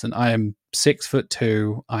large person. I am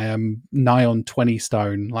 6'2". I am nigh on 20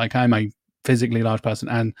 stone. Like, I'm a physically large person.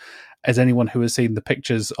 And as anyone who has seen the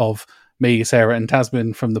pictures of me, Sarah, and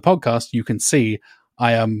Tasmin from the podcast, you can see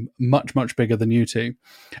I am much, much bigger than you two.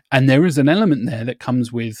 And there is an element there that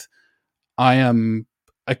comes with, I am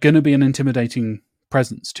going to be an intimidating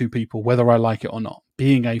presence to people, whether I like it or not.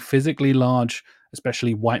 Being a physically large,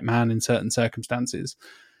 especially white man in certain circumstances,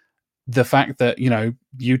 the fact that,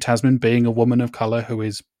 you, Tasmin, being a woman of color who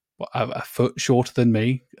is a foot shorter than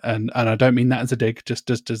me, and I don't mean that as a dig, just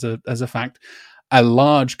as a fact, a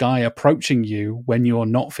large guy approaching you when you're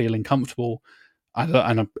not feeling comfortable, and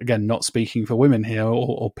I'm, again, not speaking for women here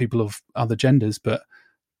or people of other genders, but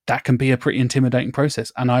that can be a pretty intimidating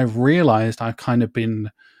process. And I've realized I've kind of been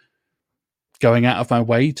going out of my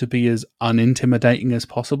way to be as unintimidating as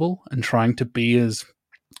possible and trying to be as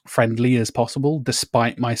friendly as possible,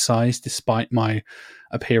 despite my size, despite my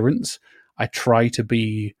appearance. I try to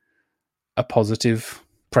be a positive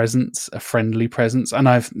presence, a friendly presence. And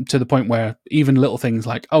I've, to the point where even little things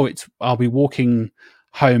like, I'll be walking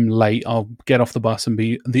home late, I'll get off the bus and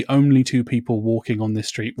be the only two people walking on this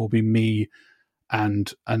street will be me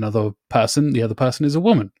and another person. The other person is a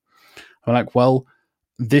woman. I'm like, well,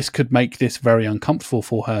 this could make this very uncomfortable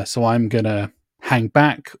for her, so I'm going to hang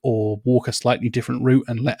back or walk a slightly different route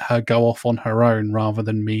and let her go off on her own rather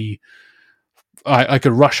than me. I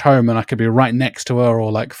could rush home and I could be right next to her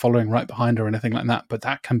or like following right behind her or anything like that, but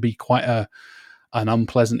that can be quite an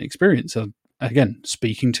unpleasant experience. So again,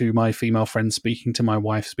 speaking to my female friends, speaking to my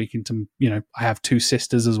wife, speaking to, I have two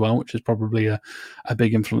sisters as well, which is probably a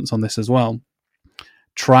big influence on this as well.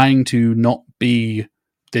 Trying to not be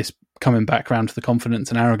this, coming back around to the confidence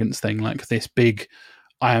and arrogance thing, like this big,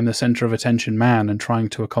 I am the center of attention man, and trying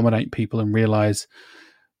to accommodate people and realize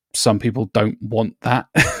some people don't want that.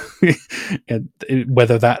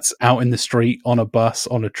 Whether that's out in the street, on a bus,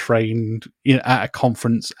 on a train, at a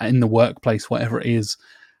conference, in the workplace, whatever it is,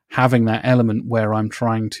 having that element where I'm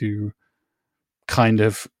trying to kind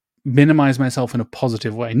of minimize myself in a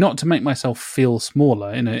positive way, not to make myself feel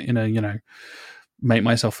smaller in a make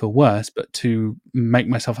myself feel worse, but to make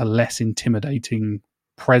myself a less intimidating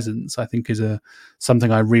presence, I think is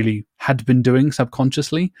something I really had been doing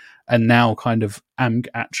subconsciously, and now kind of am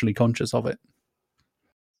actually conscious of it.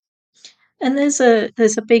 And there's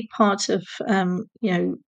a big part of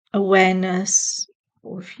awareness,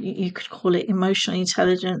 or if you could call it emotional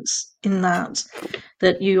intelligence, in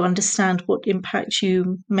that you understand what impact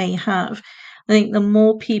you may have. I think the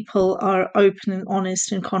more people are open and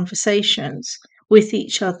honest in conversations with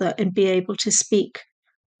each other and be able to speak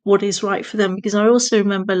what is right for them. Because I also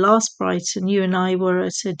remember last Brighton, you and I were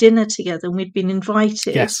at a dinner together and we'd been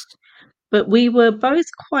invited. Yes. But we were both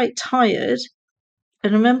quite tired.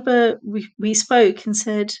 And I remember we spoke and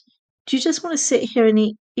said, do you just want to sit here and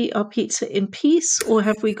eat our pizza in peace, or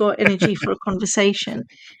have we got energy for a conversation?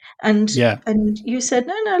 And you said,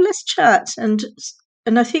 no, let's chat. And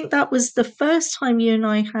I think that was the first time you and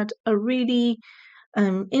I had a really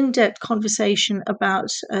in-depth conversation about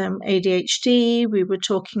ADHD. We were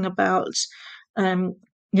talking about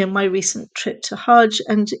my recent trip to Hajj,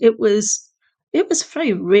 and it was a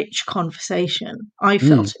very rich conversation. I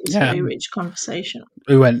felt it was a very rich conversation.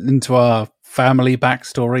 We went into our family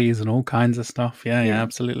backstories and all kinds of stuff. Yeah,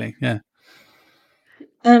 absolutely. Yeah.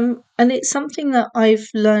 And it's something that I've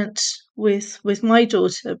learnt with my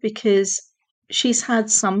daughter, because she's had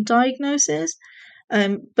some diagnosis,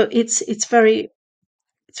 but it's very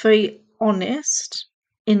honest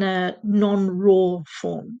in a non-raw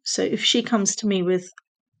form. So if she comes to me with,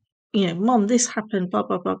 Mom, this happened, blah,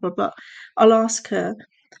 blah, blah, blah, blah, I'll ask her,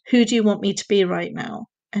 who do you want me to be right now?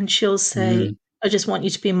 And she'll say, I just want you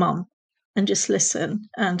to be Mum and just listen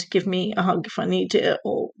and give me a hug if I need it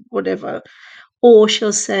or whatever. Or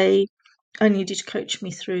she'll say, I need you to coach me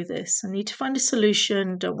through this. I need to find a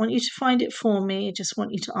solution. Don't want you to find it for me. I just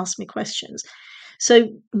want you to ask me questions. So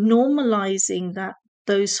normalizing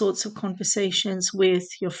those sorts of conversations with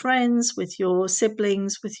your friends, with your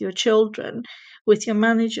siblings, with your children, with your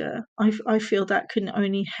manager, I feel that can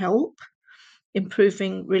only help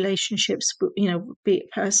improving relationships, be it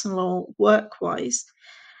personal or work-wise.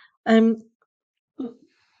 I'm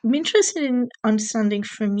interested in understanding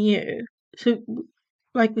from you. So,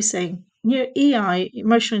 like we're saying, EI,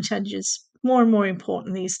 emotional intelligence, more and more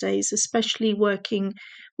important these days, especially working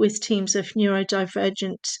with teams of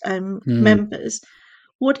neurodivergent members.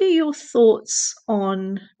 What are your thoughts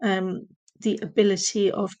on the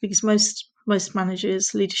ability of, because most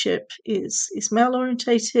managers' leadership is male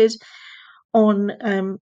orientated,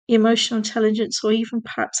 on emotional intelligence, or even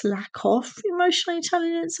perhaps lack of emotional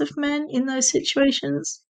intelligence of men in those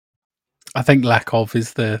situations? I think lack of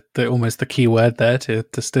is the almost the key word there,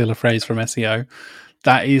 to steal a phrase from SEO.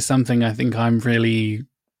 That is something I think I'm really,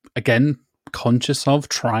 again, conscious of,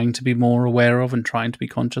 trying to be more aware of and trying to be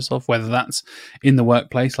conscious of, whether that's in the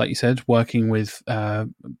workplace, like you said, working with,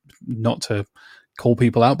 not to call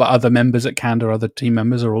people out, but other members at Candour, other team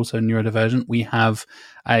members are also neurodivergent. We have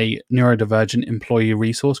a neurodivergent employee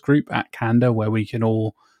resource group at Candour where we can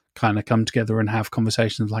all kind of come together and have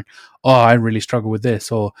conversations like, oh, I really struggle with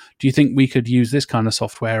this, or do you think we could use this kind of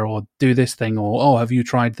software or do this thing, or oh, have you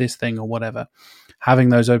tried this thing, or whatever. Having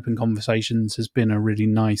those open conversations has been a really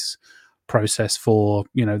nice process for,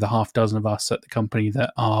 the half dozen of us at the company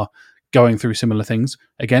that are going through similar things.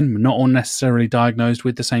 Again, not all necessarily diagnosed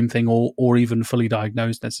with the same thing or even fully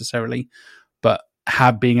diagnosed necessarily, but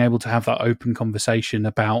being able to have that open conversation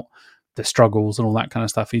about the struggles and all that kind of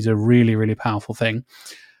stuff is a really, really powerful thing.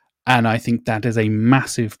 And I think that is a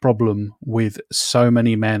massive problem with so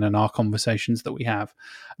many men and our conversations that we have.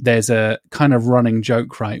 There's a kind of running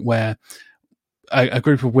joke, right, where a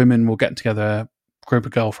group of women will get together, a group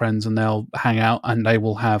of girlfriends, and they'll hang out and they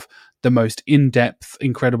will have the most in-depth,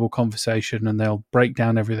 incredible conversation, and they'll break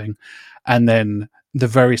down everything. And then the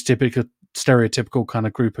very stereotypical kind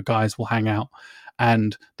of group of guys will hang out.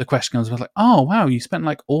 And the question comes like, oh, wow, you spent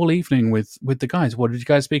like all evening with the guys. What did you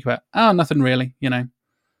guys speak about? Oh, nothing really,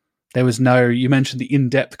 There was no, you mentioned the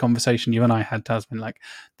in-depth conversation you and I had, Tasmin, like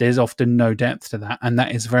there's often no depth to that. And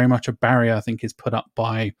that is very much a barrier, I think, is put up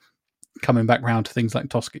by coming back round to things like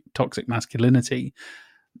toxic masculinity.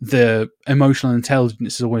 The emotional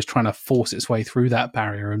intelligence is always trying to force its way through that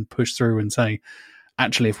barrier and push through and say,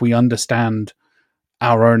 actually, if we understand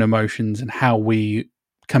our own emotions and how we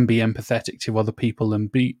can be empathetic to other people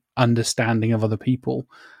and be understanding of other people,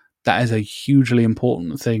 that is a hugely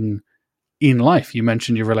important thing in life. You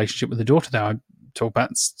mentioned your relationship with the daughter there. I talk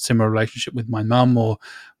about similar relationship with my mum or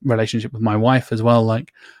relationship with my wife as well,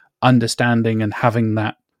 like understanding and having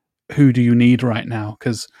that, who do you need right now?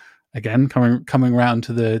 Because again, coming around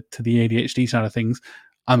to the ADHD side of things,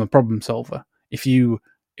 I'm a problem solver. If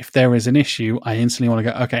there is an issue, I instantly want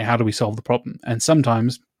to go, okay, how do we solve the problem? And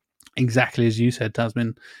sometimes, exactly as you said,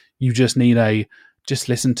 Tasmin, you just need just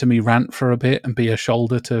listen to me rant for a bit and be a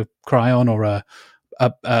shoulder to cry on, or a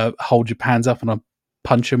hold your hands up and a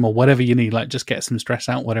punch him, or whatever you need, like just get some stress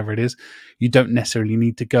out, whatever it is. You don't necessarily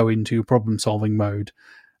need to go into problem solving mode.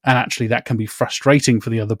 And actually that can be frustrating for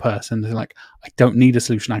the other person. They're like, I don't need a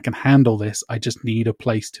solution. I can handle this. I just need a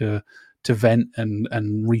place to vent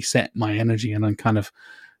and reset my energy and then kind of,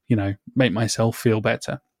 make myself feel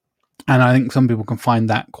better. And I think some people can find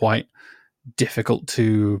that quite difficult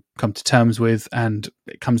to come to terms with, and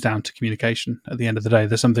it comes down to communication at the end of the day.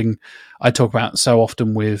 There's something I talk about so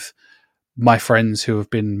often with my friends who have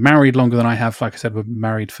been married longer than I have. Like I said, we've been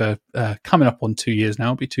married for coming up on 2 years now.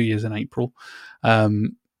 It'll be 2 years in April.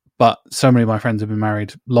 But so many of my friends have been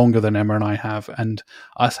married longer than Emma and I have, and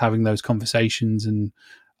us having those conversations and,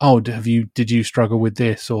 oh, did you struggle with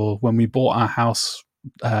this? Or when we bought our house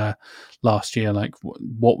last year, like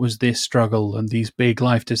what was this struggle, and these big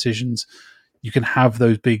life decisions. You can have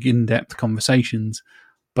those big in-depth conversations,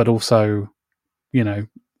 but also,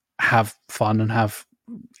 have fun and have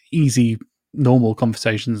easy, normal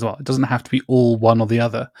conversations as well. It doesn't have to be all one or the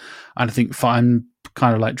other. And I think I'm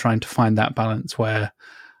kind of like trying to find that balance where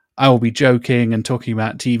I will be joking and talking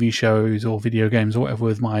about TV shows or video games or whatever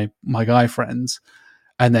with my guy friends,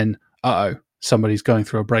 and then somebody's going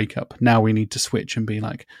through a breakup. Now we need to switch and be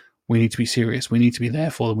like, we need to be serious. We need to be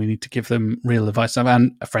there for them. We need to give them real advice.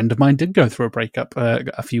 And a friend of mine did go through a breakup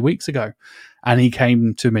a few weeks ago, and he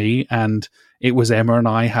came to me, and it was Emma and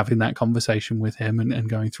I having that conversation with him and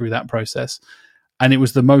going through that process. And it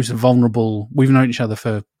was the most vulnerable. We've known each other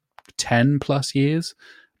for 10 plus years,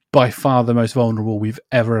 by far the most vulnerable we've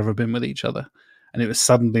ever been with each other. And it was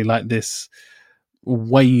suddenly like this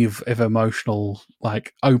wave of emotional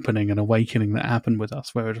like opening and awakening that happened with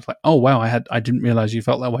us, where we're just like, oh wow, I didn't realize you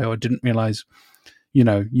felt that way, or I didn't realize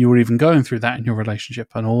you were even going through that in your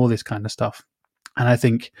relationship, and all this kind of stuff. And I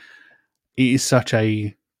think it is such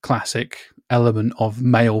a classic element of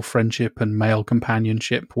male friendship and male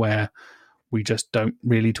companionship, where we just don't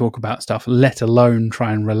really talk about stuff, let alone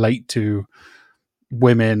try and relate to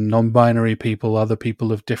women, non-binary people, other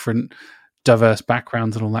people of different diverse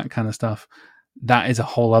backgrounds and all that kind of stuff, that is a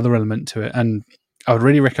whole other element to it. And I would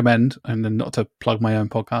really recommend, and then not to plug my own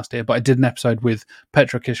podcast here, but I did an episode with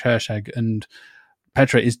Petra Kish-Hersheg, and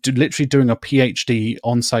Petra is literally doing a PhD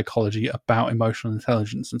on psychology about emotional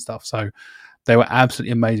intelligence and stuff. So they were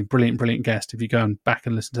absolutely amazing, brilliant guest. If you go back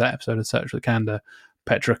and listen to that episode of Search with Candor,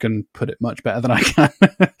 Petra can put it much better than I can.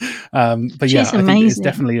 But she's yeah, I amazing. think it's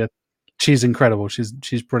definitely she's incredible. She's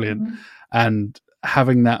brilliant. Mm-hmm. And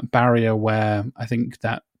having that barrier where I think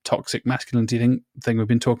that toxic masculinity thing we've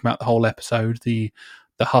been talking about the whole episode, the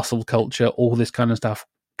hustle culture, all this kind of stuff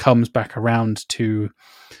comes back around to,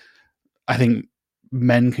 I think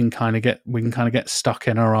we can kind of get stuck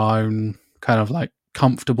in our own kind of like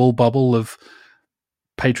comfortable bubble of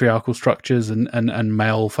patriarchal structures and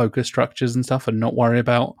male focused structures and stuff, and not worry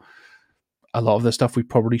about a lot of the stuff we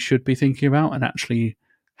probably should be thinking about, and actually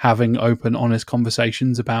having open, honest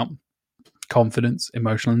conversations about confidence,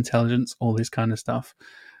 emotional intelligence, all this kind of stuff.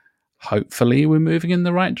 Hopefully we're moving in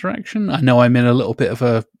the right direction. I know I'm in a little bit of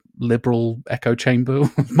a liberal echo chamber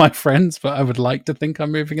with my friends, but I would like to think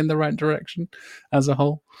I'm moving in the right direction as a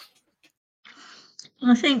whole.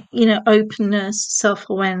 I think, openness,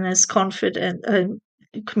 self-awareness, confidence,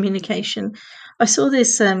 communication. I saw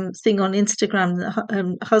this thing on Instagram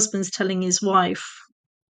that husband's telling his wife,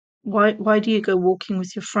 why do you go walking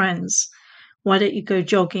with your friends? Why don't you go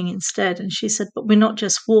jogging instead? And she said, but we're not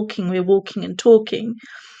just walking, we're walking and talking.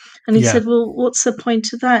 And he said, well, what's the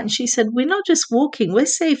point of that? And she said, we're not just walking, we're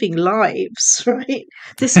saving lives, right?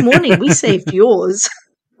 This morning we saved yours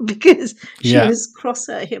because she was cross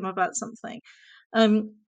at him about something.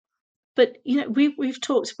 But, we've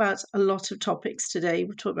talked about a lot of topics today.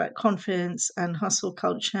 We've talked about confidence and hustle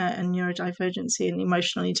culture and neurodivergency and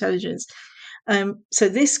emotional intelligence. So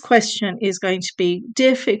this question is going to be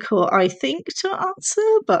difficult, I think, to answer,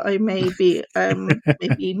 but I may be,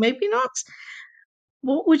 maybe not.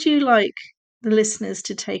 What would you like the listeners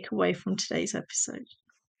to take away from today's episode?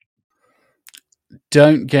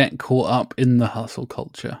 Don't get caught up in the hustle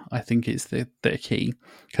culture. I think it's the key.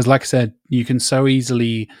 Because like I said, you can so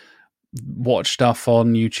easily watch stuff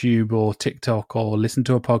on YouTube or TikTok or listen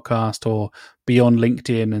to a podcast or be on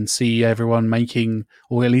LinkedIn and see everyone making,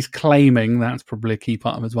 or at least claiming, that's probably a key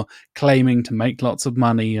part of it as well, claiming to make lots of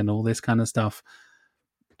money and all this kind of stuff.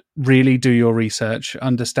 Really do your research,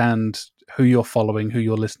 understand who you're following, who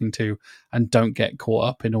you're listening to, and don't get caught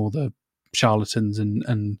up in all the charlatans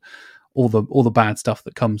and all the bad stuff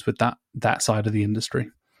that comes with that side of the industry.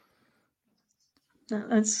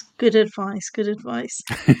 That's good advice.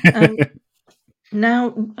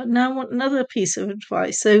 Now another piece of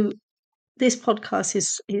advice. So this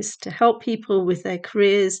podcast is to help people with their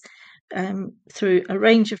careers through a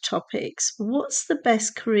range of topics. What's the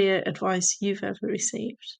best career advice you've ever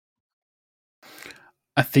received?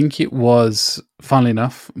 I think it was, funnily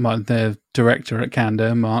enough, the director at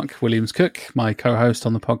Candor, Mark Williams-Cook, my co-host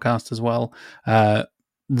on the podcast as well.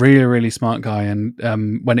 Really, really smart guy.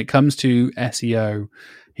 And when it comes to SEO,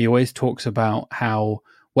 he always talks about how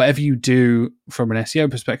whatever you do from an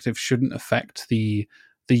SEO perspective shouldn't affect the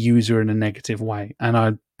user in a negative way. And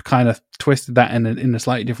I kind of twisted that in a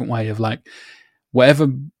slightly different way of like, whatever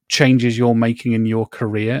changes you're making in your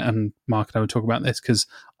career, and Mark and I would talk about this because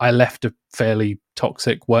I left a fairly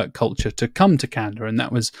toxic work culture to come to Candor, and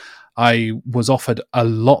that was, I was offered a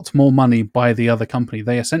lot more money by the other company.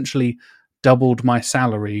 They essentially doubled my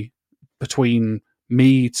salary between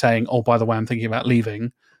me saying, oh, by the way, I'm thinking about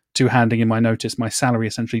leaving, to handing in my notice. My salary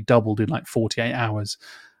essentially doubled in like 48 hours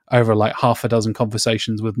over like half a dozen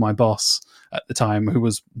conversations with my boss at the time, who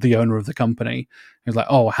was the owner of the company. He was like,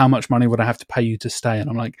 oh, how much money would I have to pay you to stay? And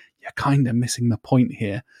I'm like, you're kind of missing the point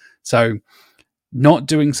here. So not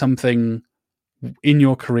doing something in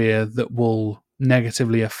your career that will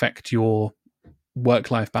negatively affect your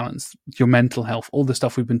work-life balance, your mental health, all the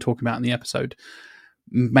stuff we've been talking about in the episode.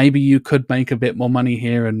 Maybe you could make a bit more money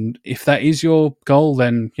here. And if that is your goal,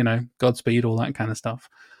 then, Godspeed, all that kind of stuff.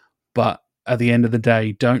 But at the end of the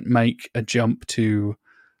day, don't make a jump to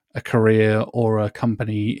a career or a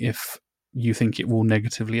company if you think it will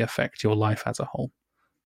negatively affect your life as a whole.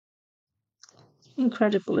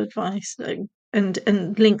 Incredible advice, though,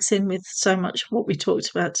 and links in with so much of what we talked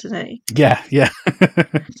about today. Yeah.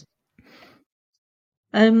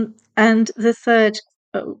 And the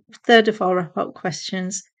third of our wrap-up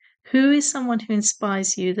questions: who is someone who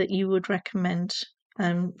inspires you that you would recommend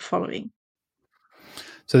following?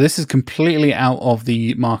 So this is completely out of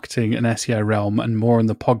the marketing and SEO realm and more in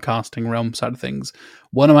the podcasting realm side of things.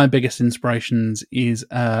 One of my biggest inspirations is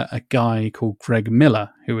a guy called Greg Miller,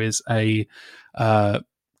 who is a kind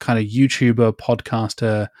of YouTuber,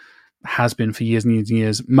 podcaster, has been for years and years and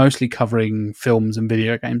years, mostly covering films and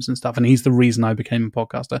video games and stuff. And he's the reason I became a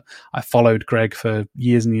podcaster. I followed Greg for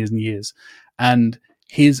years and years and years. And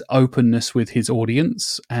his openness with his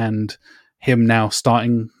audience and him now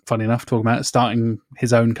starting, funny enough, talking about it, starting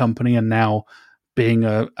his own company and now being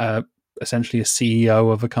essentially a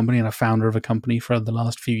CEO of a company and a founder of a company for the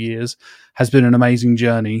last few years has been an amazing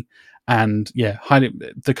journey. And yeah,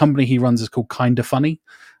 the company he runs is called Kinda Funny.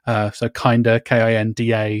 So Kinda,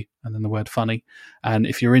 Kinda, and then the word funny. And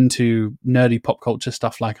if you're into nerdy pop culture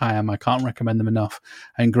stuff like I am, I can't recommend them enough.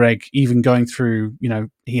 And Greg, even going through,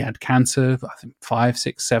 he had cancer, I think 5,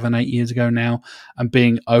 6, 7, 8 years ago now, and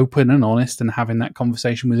being open and honest and having that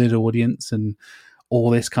conversation with his audience and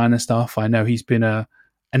all this kind of stuff. I know he's been an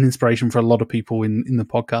inspiration for a lot of people in the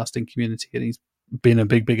podcasting community, and he's been a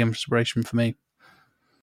big, big inspiration for me.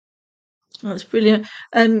 That's brilliant.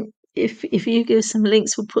 If you give some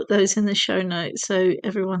links, we'll put those in the show notes so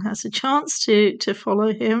everyone has a chance to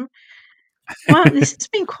follow him. Wow, this has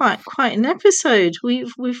been quite an episode.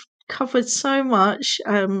 We've covered so much,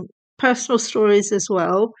 personal stories as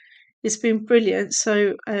well. It's been brilliant.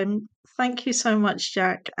 So thank you so much,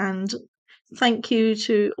 Jack, and thank you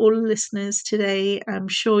to all the listeners today. I'm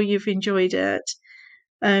sure you've enjoyed it.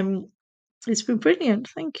 It's been brilliant.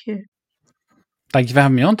 Thank you. Thank you for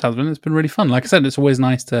having me on, Tasman. It's been really fun. Like I said, it's always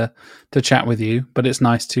nice to chat with you, but it's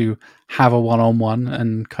nice to have a one-on-one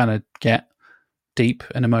and kind of get deep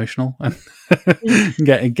and emotional and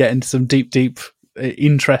get into some deep,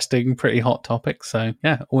 interesting, pretty hot topics. So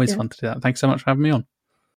yeah, always fun to do that. Thanks so much for having me on.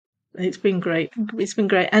 It's been great. It's been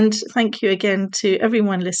great. And thank you again to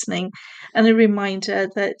everyone listening. And a reminder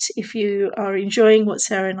that if you are enjoying what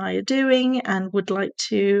Sarah and I are doing and would like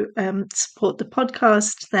to support the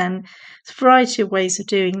podcast, then there's a variety of ways of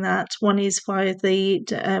doing that. One is via the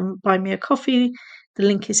Buy Me a Coffee. The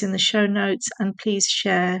link is in the show notes. And please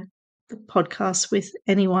share the podcast with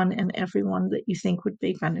anyone and everyone that you think would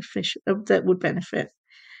be beneficial, that would benefit.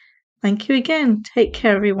 Thank you again. Take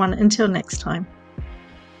care, everyone. Until next time.